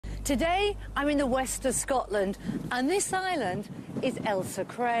Today, I'm in the west of Scotland, and this island is Ailsa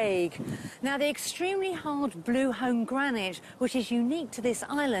Craig. Now, the extremely hard blue home granite, which is unique to this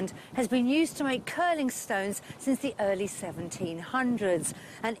island, has been used to make curling stones since the early 1700s,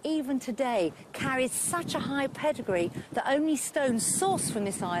 and even today carries such a high pedigree that only stones sourced from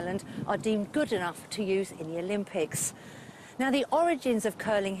this island are deemed good enough to use in the Olympics. Now, the origins of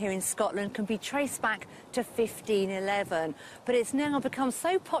curling here in Scotland can be traced back to 1511, but it's now become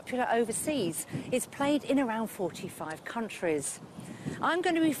so popular overseas, it's played in around 45 countries. I'm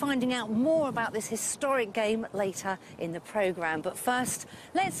going to be finding out more about this historic game later in the programme, but first,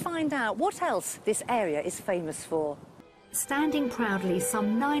 let's find out what else this area is famous for. Standing proudly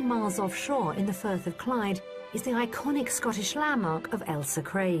some 9 miles offshore in the Firth of Clyde is the iconic Scottish landmark of Ailsa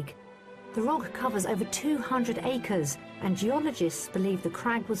Craig. The rock covers over 200 acres, and geologists believe the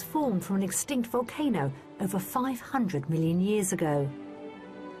crag was formed from an extinct volcano over 500 million years ago.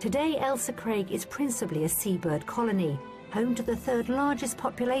 Today, Ailsa Craig is principally a seabird colony, home to the 3rd largest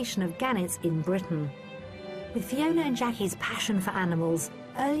population of gannets in Britain. With Fiona and Jackie's passion for animals,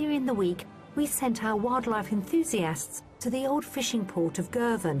 earlier in the week we sent our wildlife enthusiasts to the old fishing port of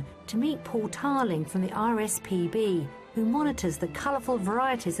Girvan to meet Paul Tarling from the RSPB, who monitors the colourful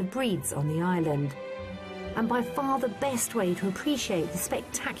varieties of breeds on the island. And by far the best way to appreciate the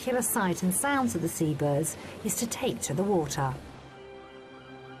spectacular sight and sounds of the seabirds is to take to the water.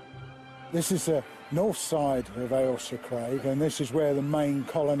 This is the north side of Ailsa Craig, and this is where the main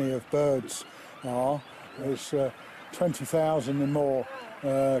colony of birds are. There's 20,000 and more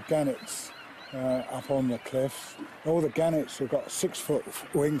gannets up on the cliffs. All the gannets have got a 6-foot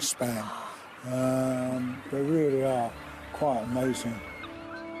wingspan. They really are quite amazing.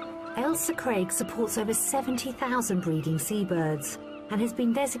 Ailsa Craig supports over 70,000 breeding seabirds and has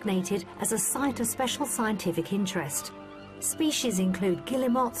been designated as a site of special scientific interest. Species include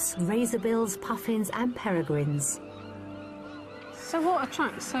guillemots, razorbills, puffins and peregrines. So what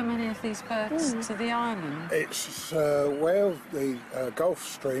attracts so many of these birds to the island? It's where the Gulf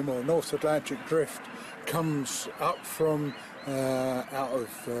Stream or North Atlantic Drift comes up from out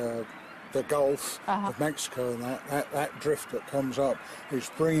of the Gulf of Mexico, and that drift that comes up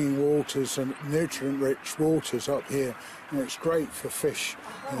is bringing waters and nutrient-rich waters up here, and it's great for fish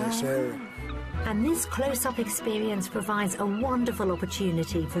in this area. And this close-up experience provides a wonderful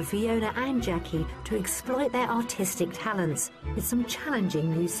opportunity for Fiona and Jackie to exploit their artistic talents with some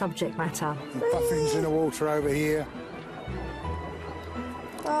challenging new subject matter. The puffins in the water over here.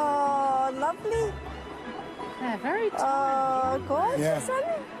 Oh, lovely. They're very tiny. Oh, gorgeous,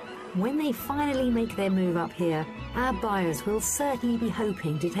 Yeah. When they finally make their move up here, our buyers will certainly be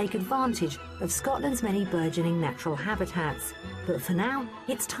hoping to take advantage of Scotland's many burgeoning natural habitats. But for now,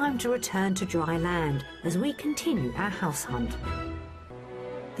 it's time to return to dry land as we continue our house hunt.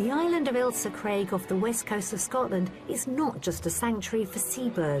 The island of Ailsa Craig off the west coast of Scotland is not just a sanctuary for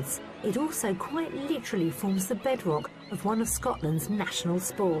seabirds. It also quite literally forms the bedrock of one of Scotland's national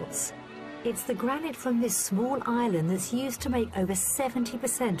sports. It's the granite from this small island that's used to make over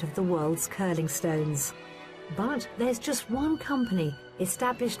 70% of the world's curling stones. But there's just one company,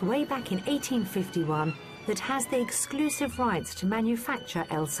 established way back in 1851, that has the exclusive rights to manufacture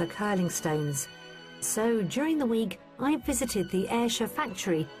Ailsa curling stones. So during the week, I visited the Ayrshire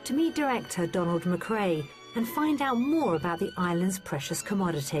factory to meet director Donald McRae and find out more about the island's precious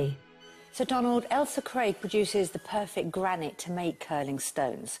commodity. So Donald, Ailsa Craig produces the perfect granite to make curling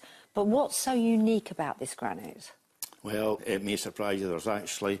stones. But what's so unique about this granite? Well, it may surprise you, there's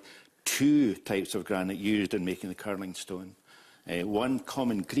actually 2 types of granite used in making the curling stone. One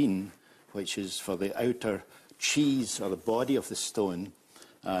common green, which is for the outer cheese or the body of the stone,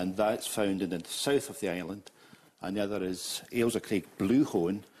 and that's found in the south of the island. And the other is Ailsa Craig blue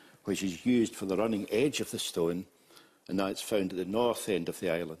hone, which is used for the running edge of the stone, and that's found at the north end of the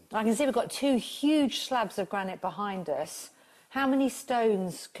island. I can see we've got 2 huge slabs of granite behind us. How many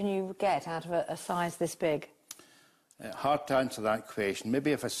stones can you get out of a size this big? Hard to answer that question.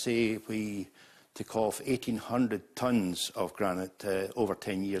 Maybe if I say we took off 1,800 tonnes of granite over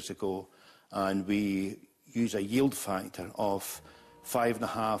 10 years ago, and we use a yield factor of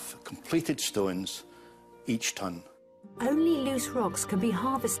 5.5 completed stones each tonne. Only loose rocks can be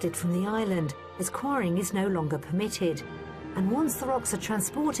harvested from the island, as quarrying is no longer permitted. And once the rocks are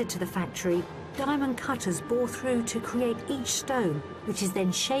transported to the factory, diamond cutters bore through to create each stone, which is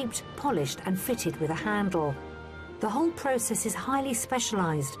then shaped, polished and fitted with a handle. The whole process is highly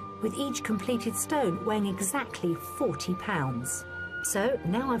specialised, with each completed stone weighing exactly 40 pounds. So,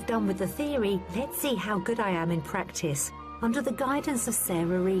 now I've done with the theory, let's see how good I am in practice, under the guidance of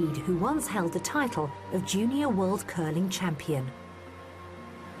Sarah Reid, who once held the title of Junior World Curling Champion.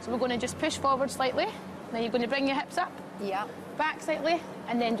 So we're going to just push forward slightly. Now you're going to bring your hips up, Yeah. back slightly,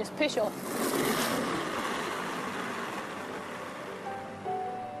 and then just push off.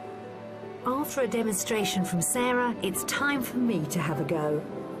 After a demonstration from Sarah, it's time for me to have a go.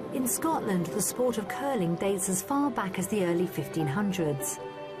 In Scotland, the sport of curling dates as far back as the early 1500s.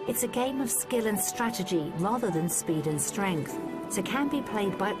 It's a game of skill and strategy rather than speed and strength, so can be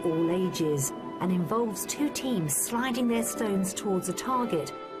played by all ages and involves two teams sliding their stones towards a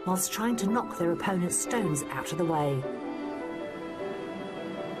target whilst trying to knock their opponent's stones out of the way.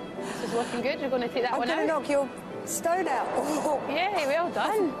 This is looking good. You're going to take that I'm one going to out. knock your stone out. Oh, Yay, well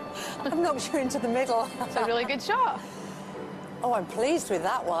done. I've knocked you into the middle. It's a really good shot. Oh, I'm pleased with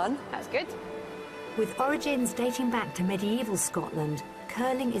that one. That's good. With origins dating back to medieval Scotland,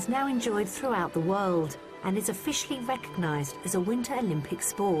 curling is now enjoyed throughout the world and is officially recognised as a Winter Olympic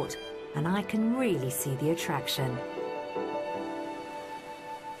sport, and I can really see the attraction.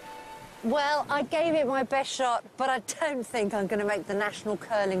 Well, I gave it my best shot, but I don't think I'm going to make the national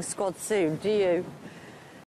curling squad soon, do you?